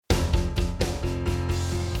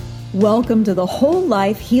Welcome to the Whole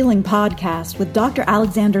Life Healing Podcast with Dr.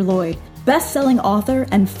 Alexander Lloyd, best-selling author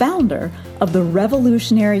and founder of the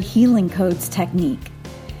Revolutionary Healing Codes technique.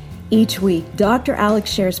 Each week, Dr. Alex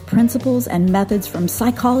shares principles and methods from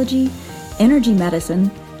psychology, energy medicine,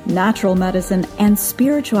 natural medicine, and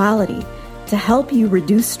spirituality to help you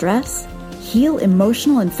reduce stress, heal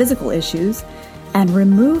emotional and physical issues, and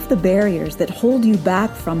remove the barriers that hold you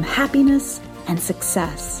back from happiness and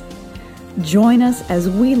success. Join us as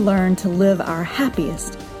we learn to live our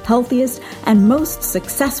happiest, healthiest, and most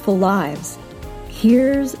successful lives.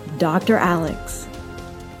 Here's Dr. Alex.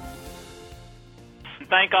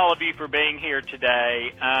 Thank all of you for being here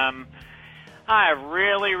today. I have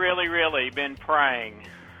really been praying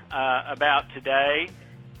about today.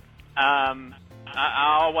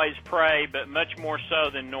 I always pray, but much more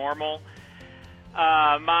so than normal.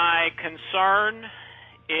 My concern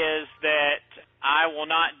is that I will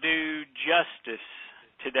not do justice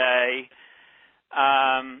today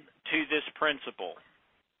to this principle.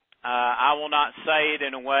 I will not say it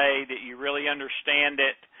in a way that you really understand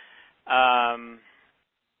it,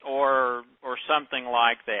 or something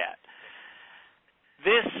like that.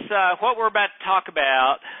 This, what we're about to talk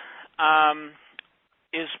about,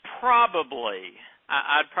 is probably,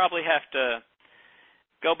 I'd probably have to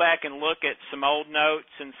go back and look at some old notes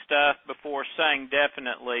and stuff before saying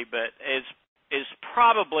definitely, but is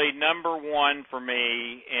probably number one for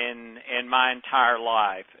me in my entire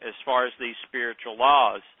life as far as these spiritual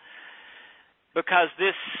laws, because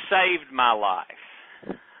this saved my life.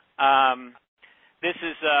 This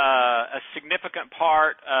is a significant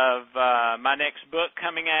part of my next book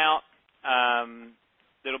coming out.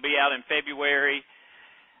 That'll be out in February,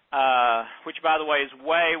 which, by the way, is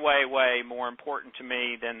way more important to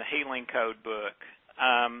me than the Healing Code book.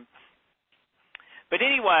 But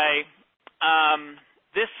anyway,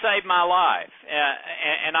 this saved my life,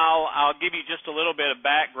 and I'll give you just a little bit of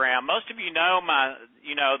background. Most of you know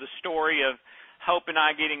the story of Hope and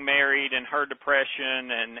I getting married and her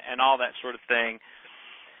depression and all that sort of thing.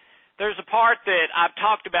 There's a part that I've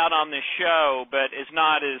talked about on this show, but is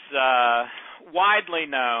not as widely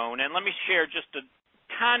known, and let me share just a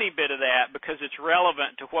tiny bit of that because it's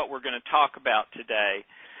relevant to what we're going to talk about today.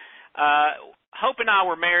 Hope and I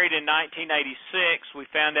were married in 1986. We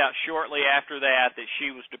found out shortly after that she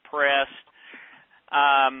was depressed,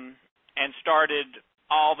 and started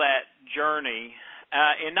all that journey.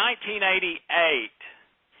 In 1988,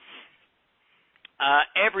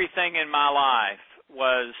 everything in my life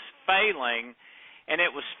was failing, and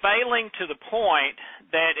it was failing to the point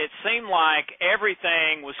that it seemed like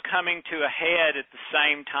everything was coming to a head at the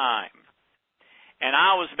same time. And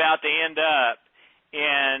I was about to end up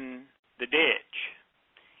in the ditch,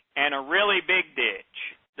 and a really big ditch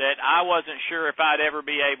that I wasn't sure if I'd ever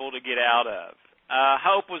be able to get out of.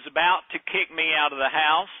 Hope was about to kick me out of the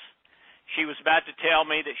house. She was about to tell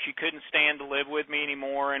me that she couldn't stand to live with me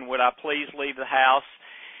anymore, and would I please leave the house?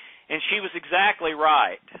 And she was exactly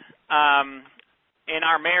right. In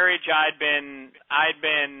our marriage, I'd been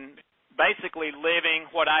basically living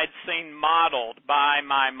what I'd seen modeled by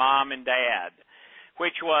my mom and dad,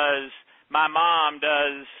 which was my mom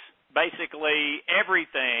does basically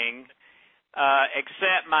everything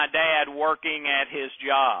except my dad working at his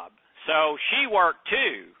job. So she worked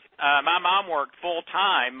too. My mom worked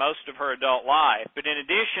full-time most of her adult life, but in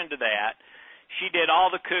addition to that, she did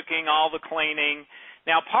all the cooking, all the cleaning.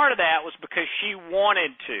 Now, part of that was because she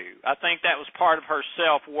wanted to. I think that was part of her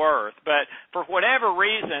self-worth, but for whatever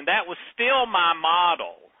reason, that was still my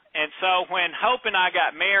model. And so when Hope and I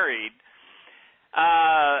got married,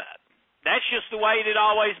 that's just the way it had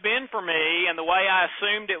always been for me and the way I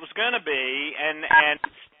assumed it was going to be.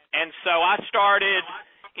 And so I started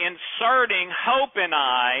inserting Hope and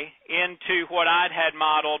I into what I'd had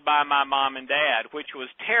modeled by my mom and dad, which was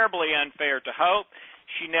terribly unfair to Hope.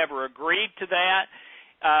 She never agreed to that.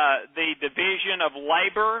 The division of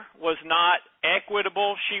labor was not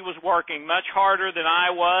equitable. She was working much harder than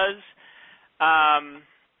I was. And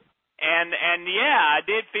yeah, I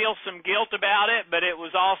did feel some guilt about it, but it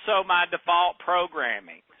was also my default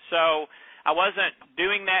programming. So I wasn't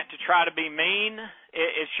doing that to try to be mean.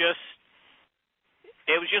 It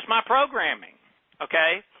was just my programming,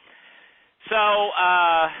 okay? So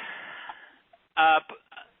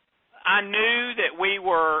I knew that we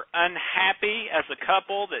were unhappy as a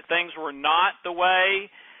couple, that things were not the way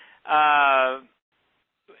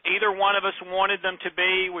either one of us wanted them to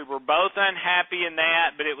be. We were both unhappy in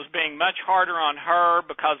that, but it was being much harder on her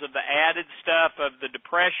because of the added stuff of the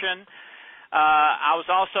depression. I was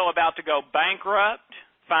also about to go bankrupt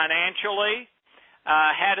financially,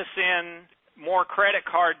 had us in more credit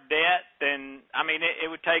card debt than I mean, it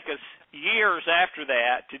would take us years after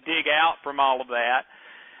that to dig out from all of that.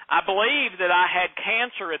 I believed that I had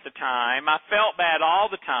cancer at the time. I felt bad all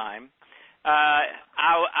the time.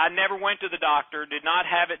 I never went to the doctor, did not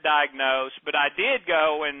have it diagnosed, but I did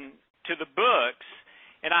go to the books,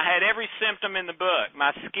 and I had every symptom in the book.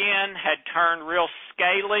 My skin had turned real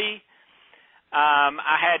scaly.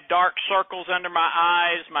 I had dark circles under my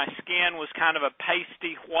eyes. My skin was kind of a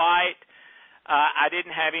pasty white. I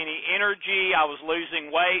didn't have any energy. I was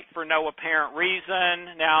losing weight for no apparent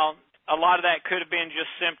reason. Now, a lot of that could have been just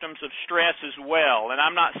symptoms of stress as well, and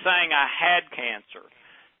I'm not saying I had cancer.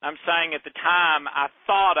 I'm saying at the time I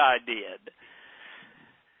thought I did.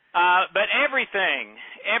 But everything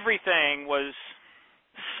was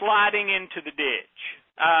sliding into the ditch.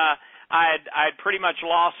 I'd pretty much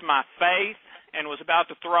lost my faith and was about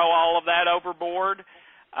to throw all of that overboard,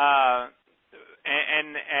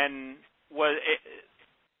 and was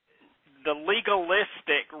the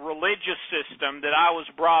legalistic religious system that I was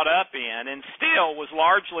brought up in and still was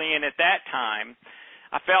largely in at that time,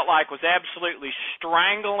 I felt like was absolutely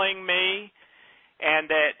strangling me, and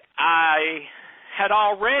that I had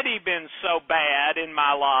already been so bad in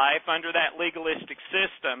my life under that legalistic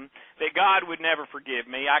system that God would never forgive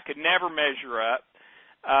me. I could never measure up,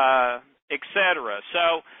 etc.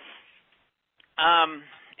 So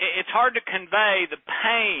it's hard to convey the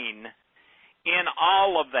pain in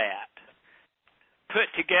all of that put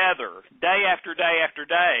together day after day after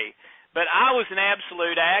day. But I was in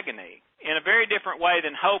absolute agony in a very different way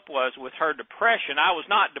than Hope was with her depression. I was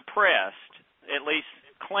not depressed, at least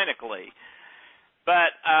clinically,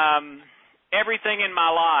 but everything in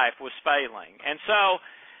my life was failing. And so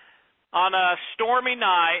on a stormy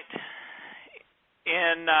night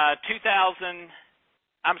in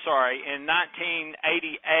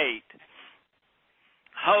 1988,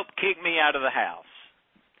 Hope kicked me out of the house.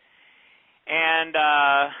 And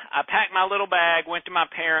I packed my little bag, went to my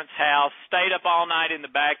parents' house, stayed up all night in the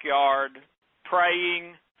backyard,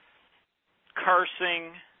 praying,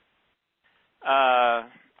 cursing,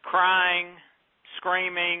 crying,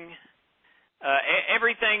 screaming,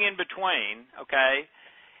 everything in between, okay?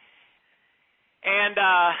 And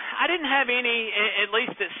I didn't have any, at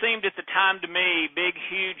least it seemed at the time to me, big,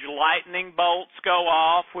 huge lightning bolts go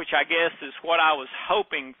off, which I guess is what I was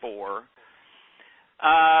hoping for.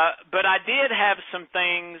 But I did have some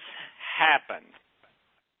things happen.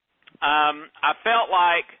 I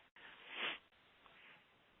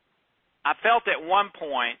felt at one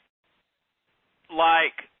point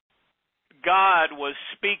like God was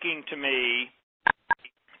speaking to me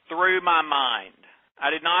through my mind. I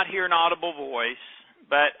did not hear an audible voice,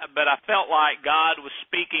 but I felt like God was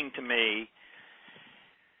speaking to me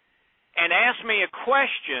and asked me a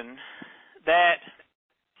question that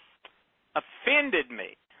offended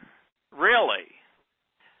me, really.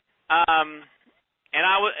 And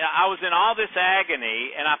I was in all this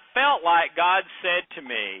agony, and I felt like God said to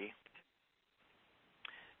me,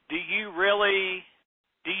 do you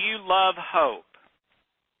love Hope?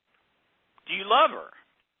 Do you love her?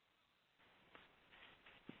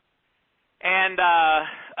 And,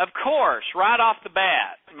 of course, right off the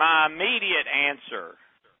bat, my immediate answer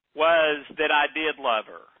was that I did love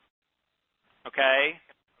her, okay?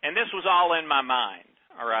 And this was all in my mind,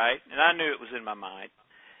 all right? And I knew it was in my mind.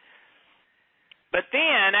 But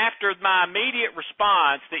then, after my immediate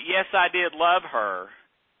response that, yes, I did love her,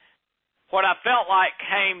 what I felt like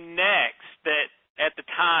came next that at the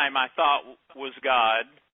time I thought was God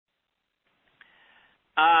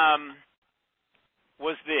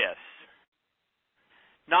was this.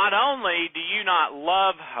 Not only do you not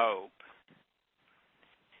love Hope,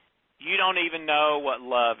 you don't even know what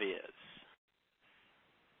love is.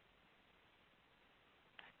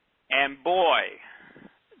 And boy,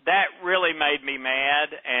 that really made me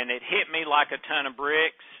mad, and it hit me like a ton of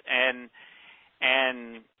bricks, and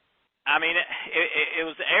I mean, it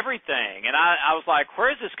was everything. And I was like, where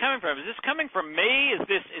is this coming from? Is this coming from me? Is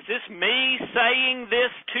this me saying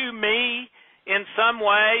this to me in some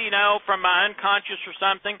way, from my unconscious or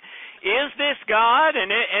something? Is this God?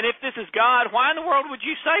 And if this is God, why in the world would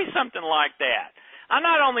you say something like that? I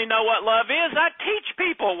not only know what love is, I teach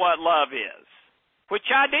people what love is, which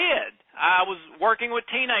I did. I was working with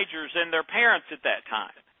teenagers and their parents at that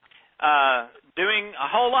time, doing a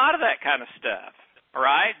whole lot of that kind of stuff, all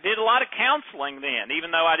right? Did a lot of counseling then,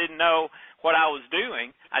 even though I didn't know what I was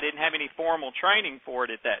doing. I didn't have any formal training for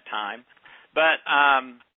it at that time. But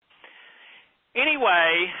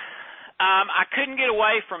anyway, I couldn't get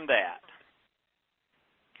away from that.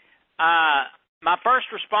 My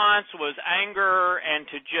first response was anger and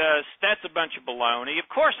to just, that's a bunch of baloney. Of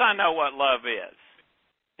course I know what love is.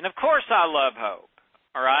 And of course I love hope,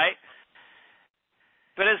 all right?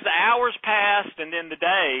 But as the hours passed and then the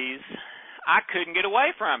days, I couldn't get away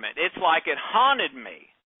from it. It's like it haunted me.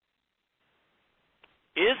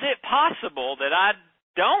 Is it possible that I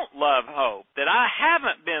don't love hope, that I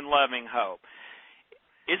haven't been loving hope?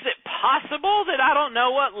 Is it possible that I don't know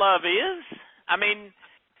what love is? I mean,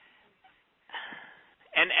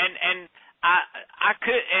 and I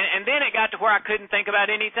could, and then it got to where I couldn't think about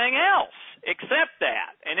anything else except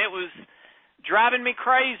that, and it was driving me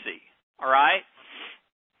crazy. All right,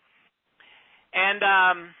 and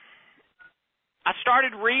I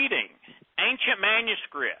started reading ancient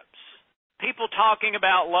manuscripts, people talking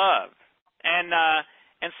about love, and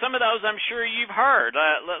some of those I'm sure you've heard.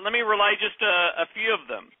 Let me relay just a few of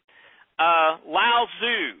them. Lao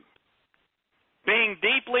Tzu. Being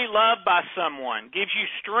deeply loved by someone gives you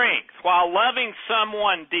strength, while loving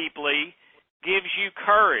someone deeply gives you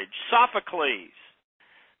courage. Sophocles.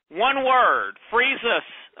 One word frees us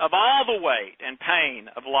of all the weight and pain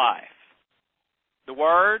of life. The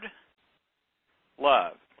word,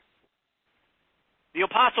 love. The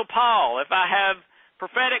Apostle Paul, if I have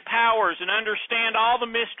prophetic powers and understand all the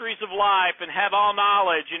mysteries of life and have all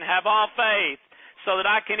knowledge and have all faith, so that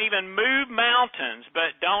I can even move mountains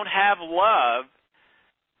but don't have love,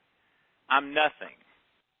 I'm nothing.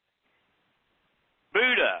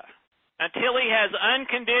 Buddha, until he has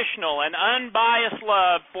unconditional and unbiased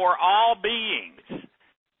love for all beings,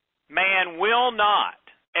 man will not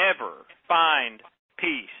ever find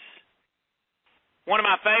peace. One of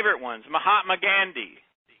my favorite ones, Mahatma Gandhi.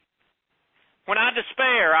 When I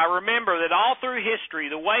despair, I remember that all through history,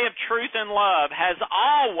 the way of truth and love has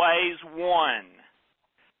always won.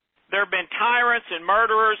 There have been tyrants and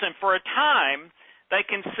murderers, and for a time, they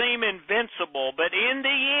can seem invincible, but in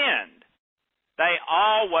the end, they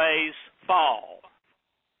always fall.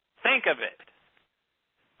 Think of it.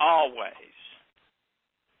 Always.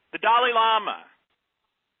 The Dalai Lama.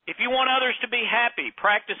 If you want others to be happy,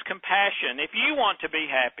 practice compassion. If you want to be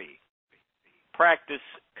happy, practice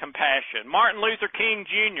compassion. Martin Luther King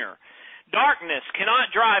Jr. Darkness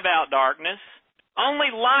cannot drive out darkness.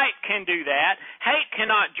 Only light can do that. Hate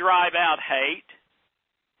cannot drive out hate.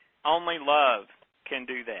 Only love can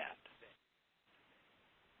do that.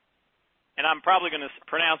 And I'm probably going to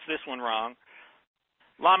pronounce this one wrong.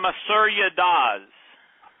 Lama Surya Das.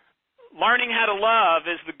 Learning how to love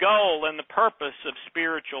is the goal and the purpose of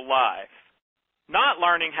spiritual life. Not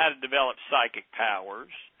learning how to develop psychic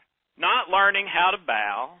powers. Not learning how to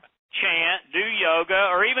bow, chant, do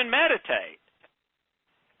yoga, or even meditate.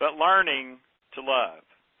 But learning to love.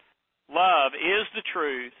 Love is the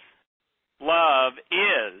truth. Love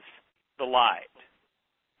is the light.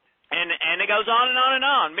 And it goes on and on and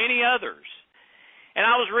on, many others. And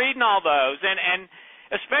I was reading all those, and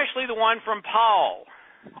especially the one from Paul,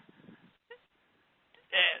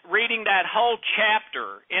 reading that whole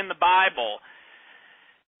chapter in the Bible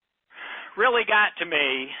really got to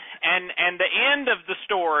me. And the end of the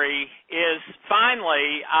story is,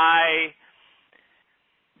 finally, I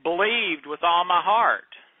believed with all my heart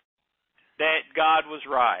that God was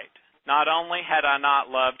right. Not only had I not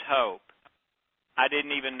loved hope, I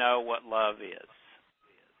didn't even know what love is.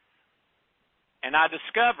 And I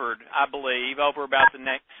discovered, I believe, over about the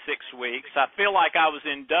next 6 weeks, I feel like I was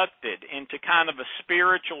inducted into kind of a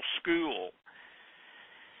spiritual school.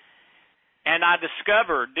 And I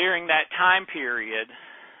discovered during that time period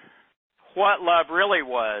what love really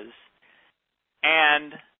was,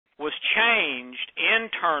 and was changed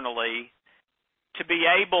internally to be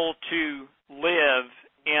able to live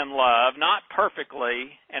in love, not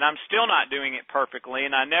perfectly, and I'm still not doing it perfectly,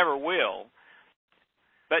 and I never will,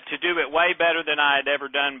 but to do it way better than I had ever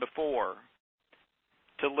done before,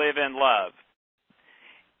 to live in love.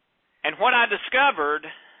 And what I discovered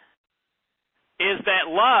is that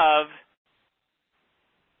love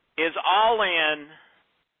is all in,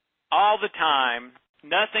 all the time,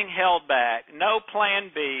 nothing held back, no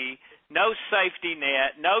plan B, no safety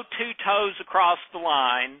net, no two toes across the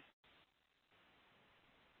line,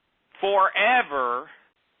 forever,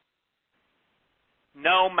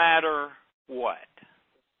 no matter what.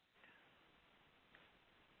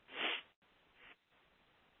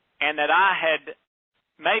 And that I had,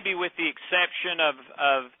 maybe with the exception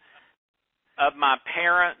of my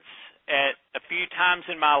parents at a few times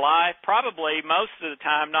in my life, probably most of the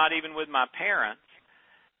time not even with my parents,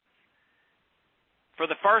 for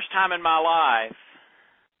the first time in my life,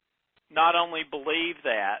 not only believed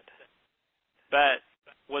that, but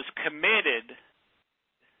was committed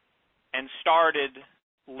and started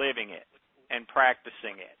living it and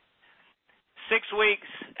practicing it. 6 weeks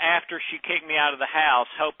after she kicked me out of the house,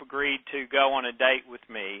 Hope agreed to go on a date with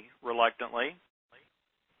me, reluctantly.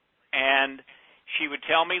 And she would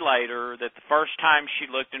tell me later that the first time she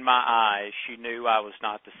looked in my eyes, she knew I was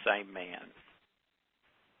not the same man.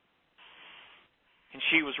 And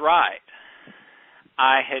she was right.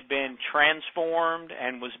 I had been transformed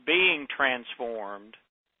and was being transformed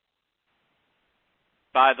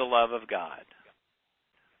by the love of God.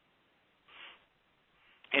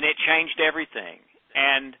 And it changed everything.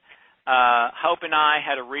 And Hope and I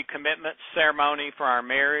had a recommitment ceremony for our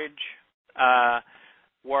marriage.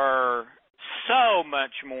 Were so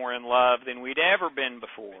much more in love than we'd ever been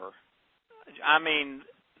before. I mean,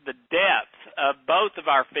 the depth of both of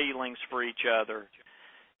our feelings for each other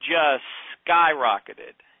just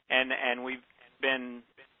skyrocketed. And we've been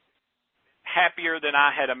happier than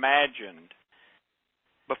I had imagined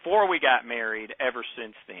before we got married ever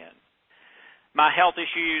since then. My health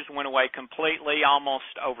issues went away completely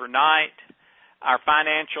almost overnight. Our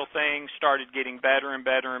financial things started getting better and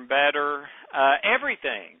better and better.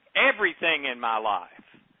 Everything in my life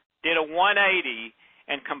did a 180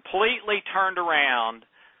 and completely turned around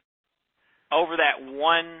over that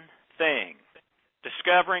one thing,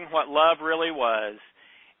 discovering what love really was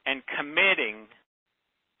and committing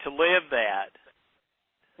to live that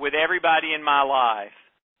with everybody in my life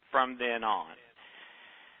from then on.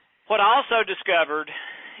 What I also discovered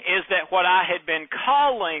is that what I had been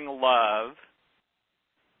calling love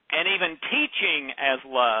and even teaching as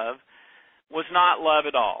love was not love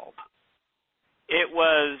at all. It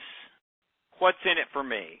was what's in it for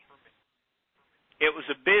me. It was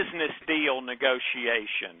a business deal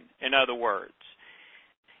negotiation, in other words.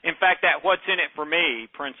 In fact, that what's in it for me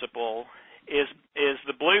principle is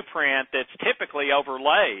the blueprint that's typically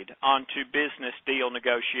overlaid onto business deal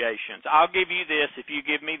negotiations. I'll give you this if you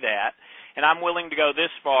give me that, and I'm willing to go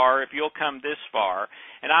this far if you'll come this far,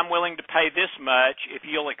 and I'm willing to pay this much if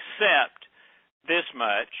you'll accept this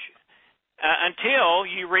much, until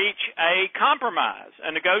you reach a compromise,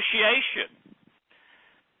 a negotiation.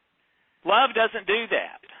 Love doesn't do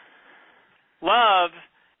that. Love,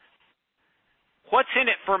 what's in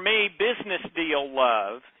it for me, business deal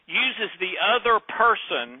love, uses the other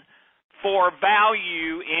person for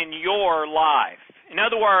value in your life. In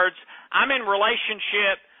other words, I'm in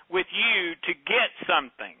relationship with you to get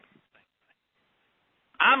something.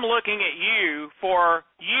 I'm looking at you for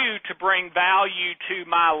you to bring value to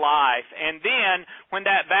my life. And then when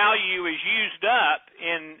that value is used up,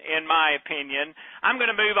 in my opinion, I'm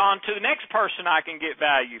going to move on to the next person I can get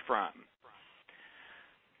value from.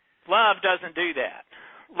 Love doesn't do that.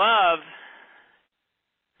 Love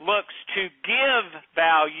looks to give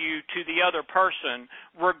value to the other person,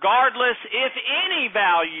 regardless if any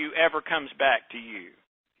value ever comes back to you.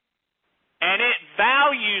 And it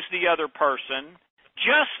values the other person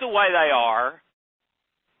just the way they are.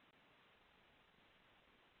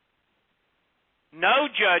 No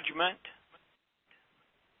judgment,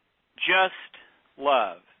 just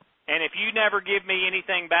love. And if you never give me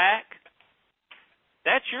anything back,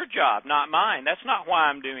 that's your job, not mine. That's not why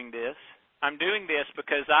I'm doing this. I'm doing this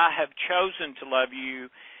because I have chosen to love you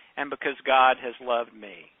and because God has loved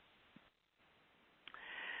me.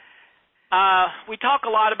 We talk a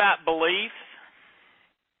lot about belief,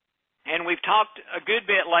 and we've talked a good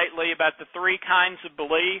bit lately about the three kinds of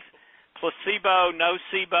belief: placebo,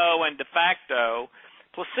 nocebo, and de facto.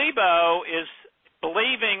 Placebo is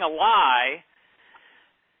believing a lie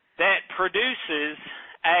that produces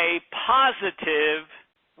a positive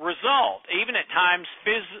result, even at times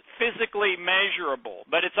physically measurable,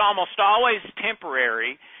 but it's almost always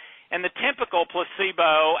temporary. And the typical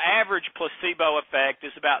placebo, average placebo effect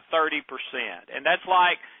is about 30%. And that's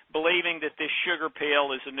like believing that this sugar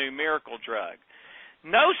pill is a new miracle drug.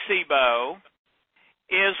 Nocebo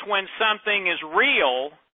is when something is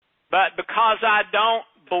real, but because I don't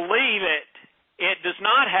believe it, it does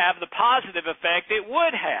not have the positive effect it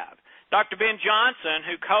would have. Dr. Ben Johnson,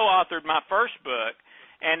 who co-authored my first book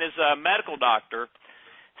and is a medical doctor,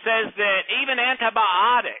 says that even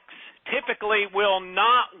antibiotics typically will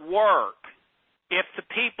not work if the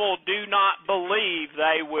people do not believe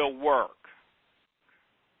they will work.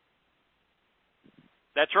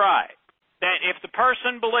 That's right. That if the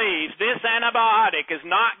person believes this antibiotic is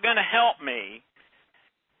not going to help me,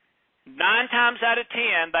 9 times out of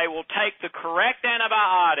 10, they will take the correct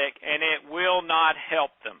antibiotic and it will not help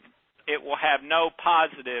them. It will have no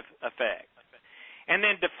positive effect. And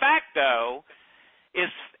then de facto is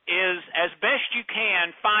as best you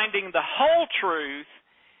can finding the whole truth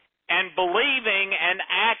and believing and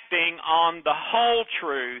acting on the whole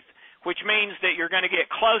truth which means that you're going to get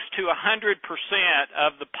close to 100%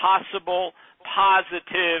 of the possible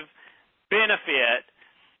positive benefit,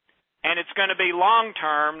 and it's going to be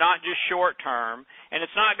long-term, not just short-term, and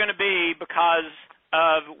it's not going to be because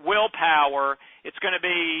of willpower. It's going to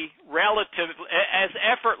be as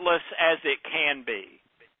effortless as it can be,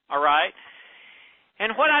 all right?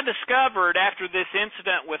 And what I discovered after this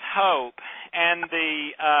incident with Hope and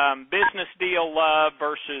the business deal love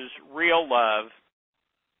versus real love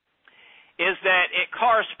is that it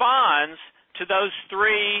corresponds to those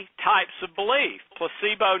three types of belief: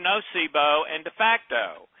 placebo, nocebo, and de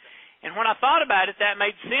facto. And when I thought about it, that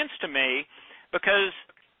made sense to me, because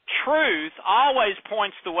truth always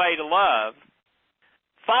points the way to love.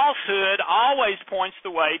 Falsehood always points the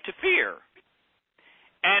way to fear.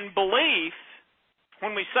 And belief,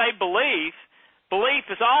 when we say belief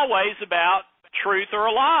is always about truth or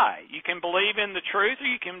a lie. You can believe in the truth, or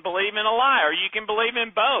you can believe in a lie, or you can believe in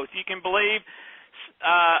both. You can believe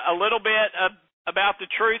a little bit about the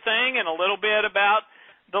true thing and a little bit about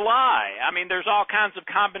the lie. I mean, there's all kinds of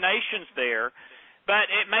combinations there. But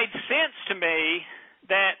it made sense to me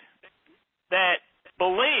that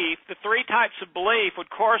belief, the three types of belief, would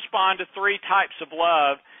correspond to three types of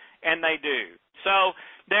love, and they do. So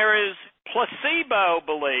there is placebo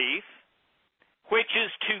belief, which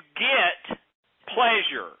is to get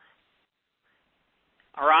pleasure.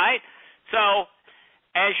 All right? So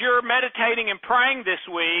as you're meditating and praying this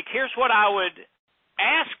week, here's what I would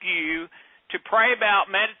ask you to pray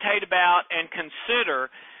about, meditate about, and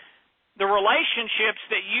consider. The relationships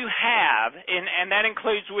that you have, and that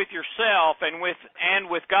includes with yourself and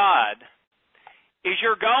with God, is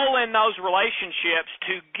your goal in those relationships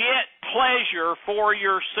to get pleasure for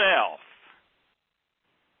yourself?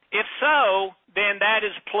 If so, then that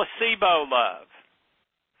is placebo love.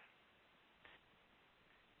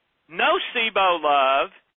 Nocebo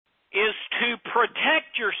love is to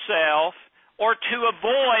protect yourself or to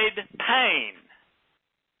avoid pain.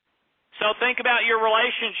 So think about your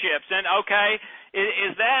relationships, and okay,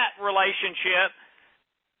 is that relationship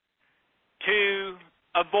to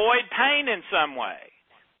avoid pain in some way?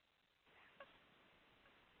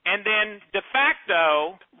 And then de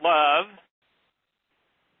facto love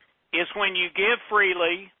is when you give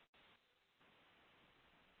freely,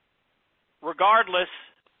 regardless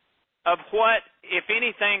of what, if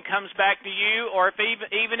anything, comes back to you, or if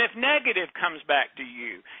even if negative comes back to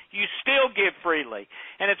you. You still give freely.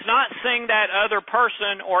 And it's not seeing that other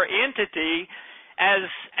person or entity as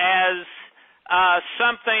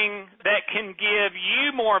something that can give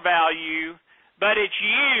you more value, but it's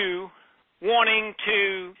you wanting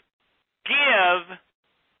to give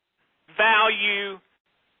value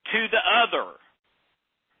to the other,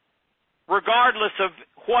 regardless of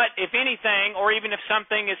what, if anything, or even if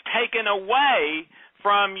something is taken away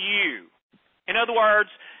from you. In other words,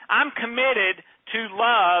 I'm committed to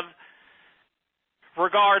love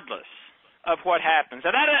regardless of what happens.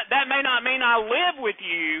 And that may not mean I live with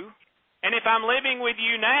you, and if I'm living with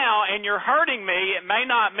you now and you're hurting me, it may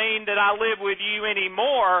not mean that I live with you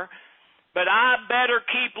anymore, but I better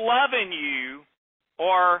keep loving you,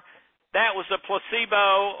 or that was a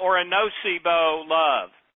placebo or a nocebo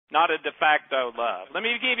love, not a de facto love. Let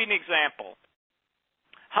me give you an example.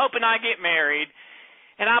 Hope and I get married,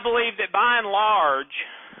 and I believe that by and large,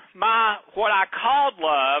 what I called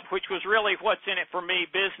love, which was really what's in it for me,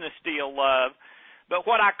 business deal love, but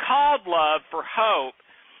what I called love for Hope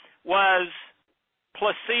was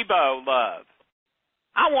placebo love.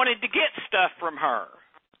 I wanted to get stuff from her.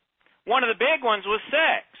 One of the big ones was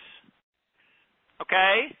sex.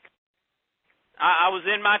 Okay? I was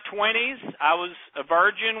in my 20s. I was a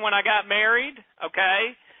virgin when I got married,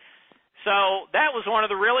 okay? So that was one of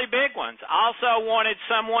the really big ones. I also wanted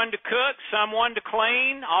someone to cook, someone to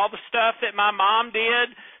clean, all the stuff that my mom did,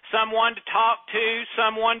 someone to talk to,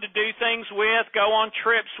 someone to do things with, go on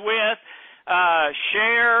trips with,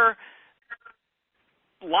 share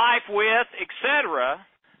life with, etc.,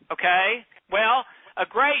 okay? Well, a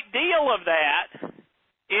great deal of that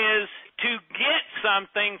is to get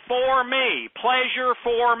something for me, pleasure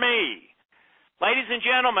for me. Ladies and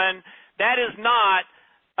gentlemen, that is not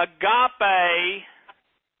agape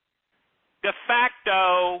de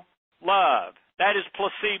facto love. That is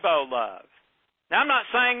placebo love. Now, I'm not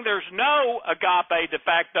saying there's no agape de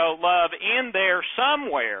facto love in there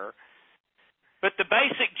somewhere, but the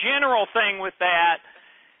basic general thing with that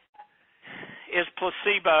is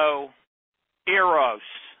placebo eros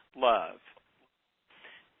love.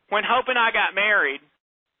 When Hope and I got married,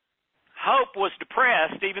 Hope was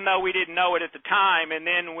depressed, even though we didn't know it at the time, and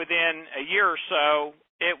then within a year or so,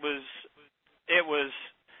 it was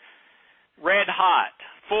red hot,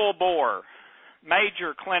 full bore,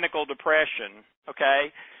 major clinical depression,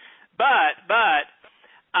 okay? But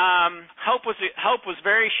Hope was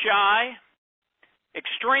very shy,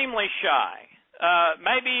 extremely shy,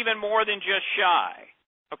 maybe even more than just shy,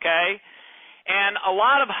 okay? And a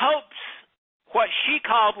lot of Hope's, what she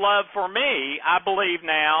called love for me, I believe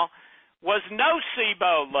now, was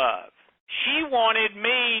nocebo love. She wanted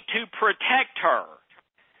me to protect her,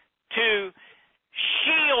 to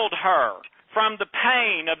shield her from the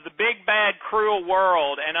pain of the big, bad, cruel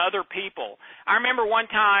world and other people. I remember one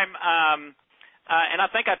time, and I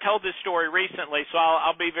think I told this story recently, so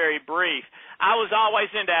I'll be very brief. I was always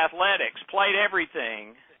into athletics, played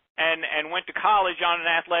everything, and went to college on an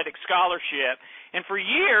athletic scholarship. And for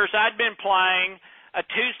years, I'd been playing a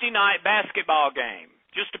Tuesday night basketball game,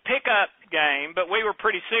 just a pickup game, but we were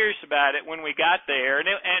pretty serious about it when we got there,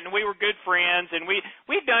 and we were good friends, and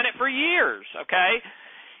we'd done it for years, okay?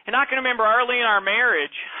 And I can remember early in our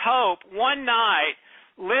marriage, Hope, one night,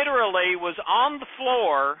 literally was on the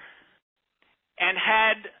floor and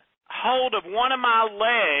had hold of one of my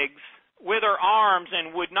legs with her arms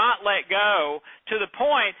and would not let go, to the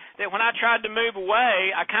point that when I tried to move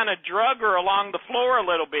away, I kind of drug her along the floor a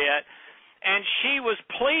little bit, and she was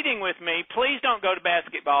pleading with me, please don't go to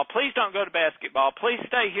basketball, please don't go to basketball, please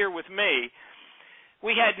stay here with me.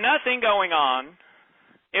 We had nothing going on.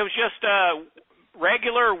 It was just a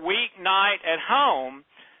regular weeknight at home.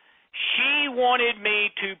 She wanted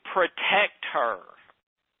me to protect her.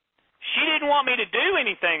 She didn't want me to do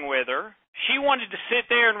anything with her. She wanted to sit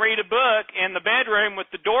there and read a book in the bedroom with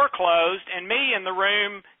the door closed and me in the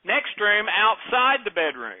next room outside the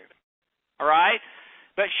bedroom. All right?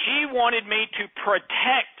 But she wanted me to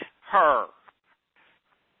protect her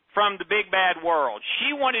from the big bad world.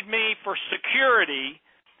 She wanted me for security.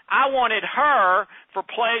 I wanted her for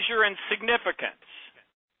pleasure and significance.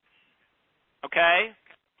 Okay?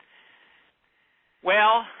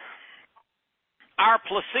 Well, our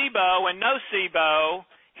placebo and nocebo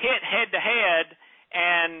hit head-to-head,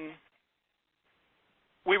 and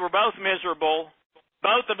we were both miserable.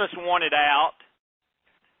 Both of us wanted out.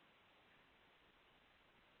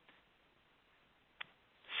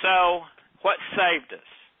 So what saved us?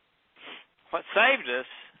 What saved us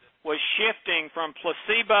was shifting from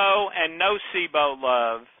placebo and nocebo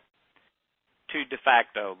love to de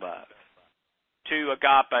facto love, to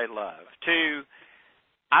agape love, to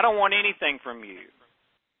I don't want anything from you.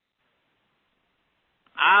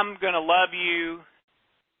 I'm going to love you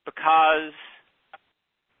because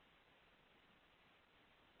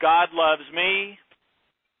God loves me,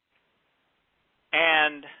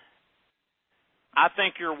 and I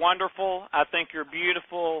think you're wonderful. I think you're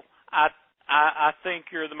beautiful. I think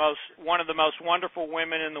you're one of the most wonderful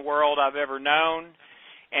women in the world I've ever known.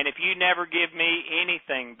 And if you never give me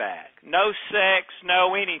anything back, no sex,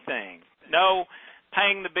 no anything, no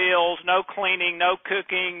paying the bills, no cleaning, no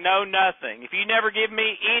cooking, no nothing, if you never give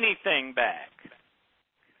me anything back,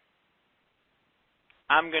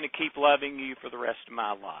 I'm going to keep loving you for the rest of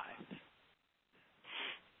my life.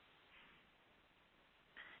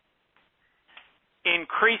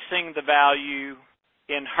 Increasing the value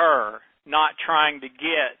in her, not trying to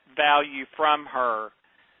get value from her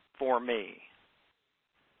for me.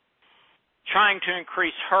 Trying to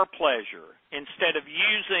increase her pleasure instead of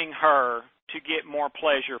using her to get more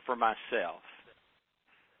pleasure for myself.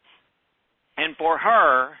 And for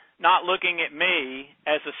her, not looking at me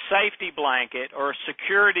as a safety blanket or a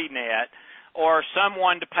security net or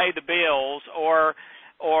someone to pay the bills or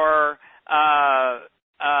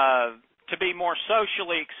to be more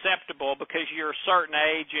socially acceptable because you're a certain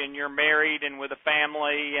age and you're married and with a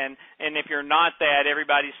family, and if you're not that,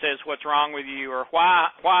 everybody says, what's wrong with you, or why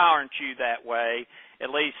aren't you that way, at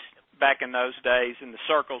least back in those days in the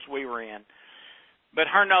circles we were in. But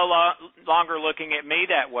her no longer looking at me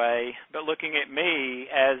that way, but looking at me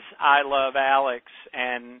as I love Alex,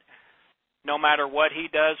 and no matter what he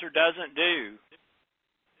does or doesn't do,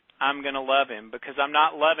 I'm going to love him because I'm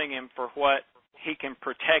not loving him for what he can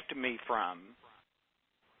protect me from.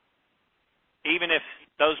 Even if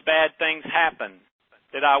those bad things happen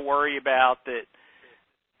that I worry about that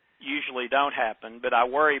usually don't happen, but I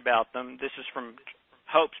worry about them. This is from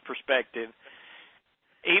Hope's perspective.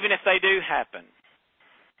 Even if they do happen,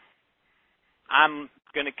 I'm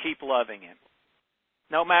going to keep loving him,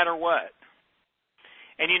 no matter what.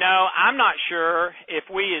 And I'm not sure if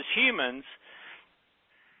we as humans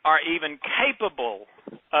are even capable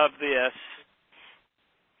of this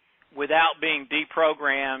without being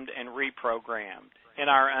deprogrammed and reprogrammed in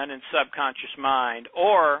our un- and subconscious mind,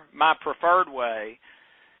 or my preferred way,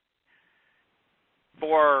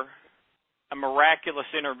 for a miraculous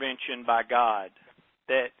intervention by God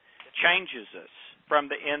that changes us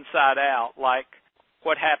from the inside out, like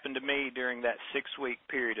what happened to me during that 6-week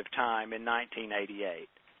period of time in 1988.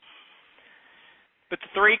 But the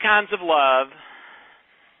three kinds of love: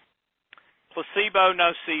 placebo,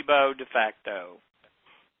 nocebo, de facto.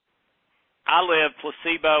 I lived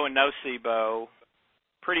placebo and nocebo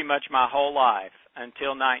pretty much my whole life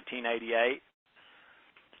until 1988.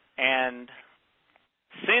 And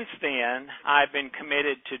since then, I've been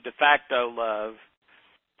committed to de facto love,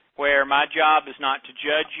 where my job is not to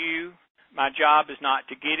judge you. My job is not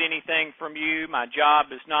to get anything from you. My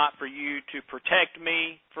job is not for you to protect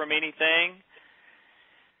me from anything.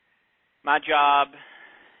 My job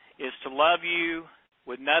is to love you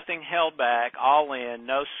with nothing held back, all in,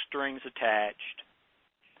 no strings attached,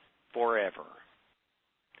 forever.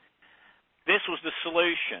 This was the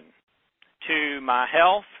solution to my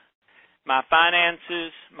health, my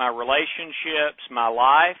finances, my relationships, my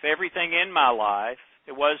life, everything in my life.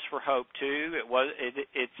 It was for Hope too.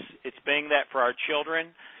 It's being that for our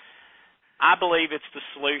children. I believe it's the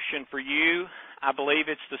solution for you. I believe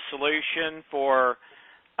it's the solution for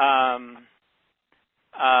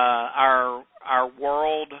our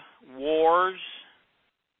world wars.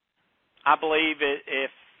 I believe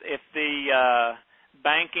if the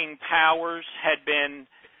banking powers had been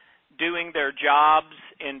doing their jobs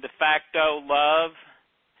in de facto love,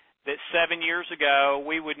 that 7 years ago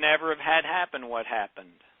we would never have had happen what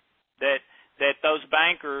happened. That those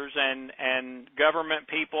bankers and government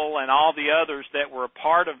people and all the others that were a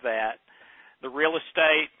part of that, the real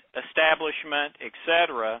estate establishment,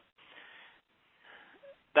 etc.,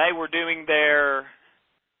 they were doing their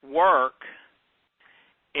work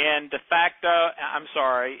in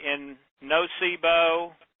in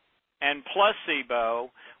nocebo and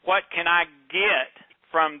placebo. What can I get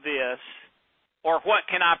from this, or what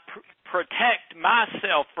can I protect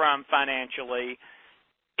myself from financially,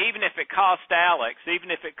 even if it cost Alex,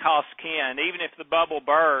 even if it cost Ken, even if the bubble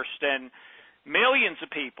burst and millions of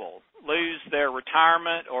people lose their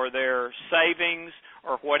retirement or their savings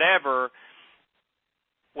or whatever?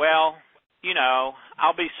 Well,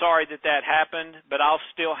 I'll be sorry that happened, but I'll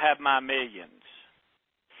still have my millions.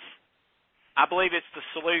 I believe it's the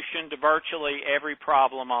solution to virtually every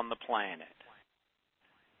problem on the planet.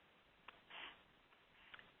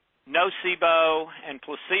 Nocebo and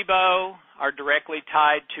placebo are directly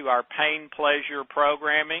tied to our pain-pleasure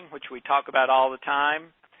programming, which we talk about all the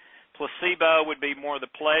time. Placebo would be more the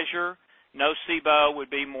pleasure. Nocebo would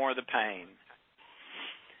be more the pain.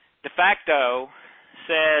 De facto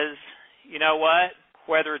says, you know what?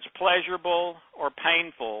 Whether it's pleasurable or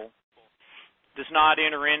painful does not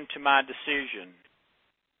enter into my decision.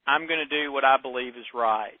 I'm going to do what I believe is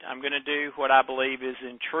right. I'm going to do what I believe is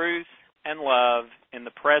in truth and love in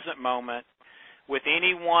the present moment with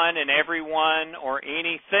anyone and everyone or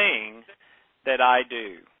anything that I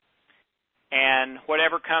do. And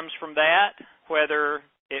whatever comes from that, whether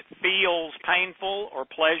it feels painful or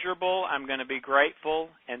pleasurable, I'm going to be grateful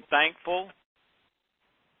and thankful.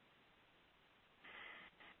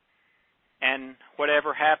 And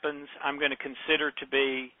whatever happens, I'm going to consider to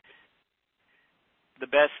be the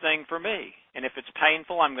best thing for me. And if it's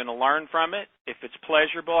painful, I'm going to learn from it. If it's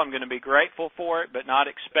pleasurable, I'm going to be grateful for it, but not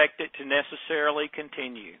expect it to necessarily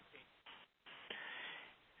continue.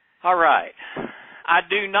 All right. I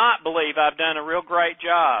do not believe I've done a real great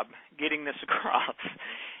job getting this across.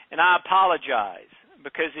 And I apologize,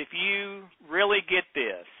 because if you really get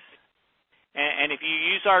this, and if you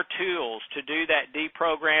use our tools to do that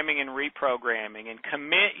deprogramming and reprogramming and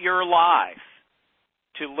commit your life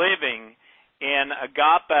to living in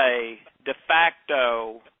agape, de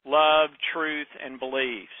facto, love, truth, and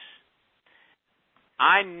beliefs,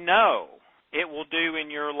 I know it will do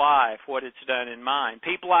in your life what it's done in mine.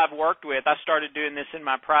 People I've worked with, I started doing this in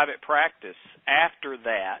my private practice after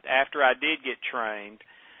I did get trained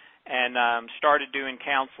and started doing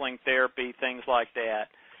counseling, therapy, things like that.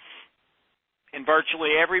 And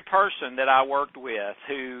virtually every person that I worked with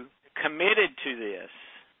who committed to this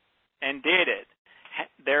and did it,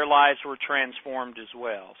 their lives were transformed as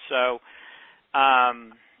well. So,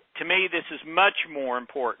 to me, this is much more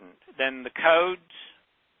important than the codes,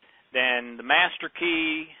 than the master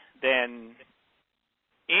key, than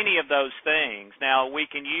any of those things. Now, we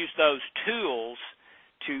can use those tools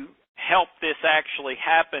to help this actually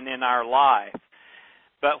happen in our life.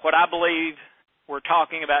 But what I believe we're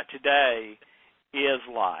talking about today is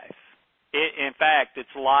life. In fact, it's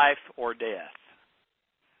life or death.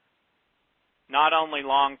 Not only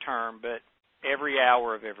long term, but every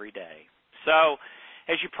hour of every day. So,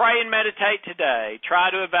 as you pray and meditate today,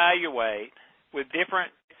 try to evaluate with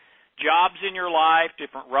different jobs in your life,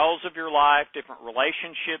 different roles of your life, different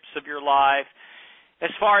relationships of your life. As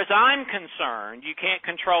far as I'm concerned, you can't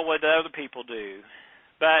control what other people do.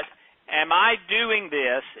 But am I doing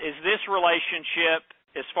this? Is this relationship,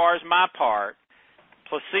 as far as my part,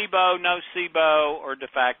 placebo, nocebo, or de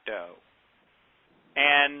facto?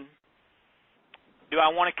 And do I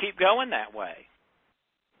want to keep going that way?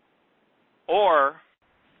 Or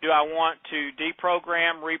do I want to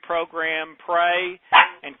deprogram, reprogram, pray,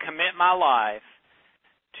 and commit my life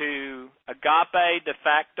to agape, de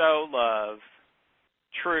facto love,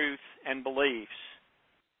 truth, and beliefs,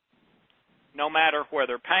 no matter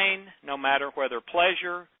whether pain, no matter whether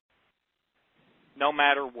pleasure, no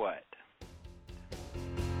matter what?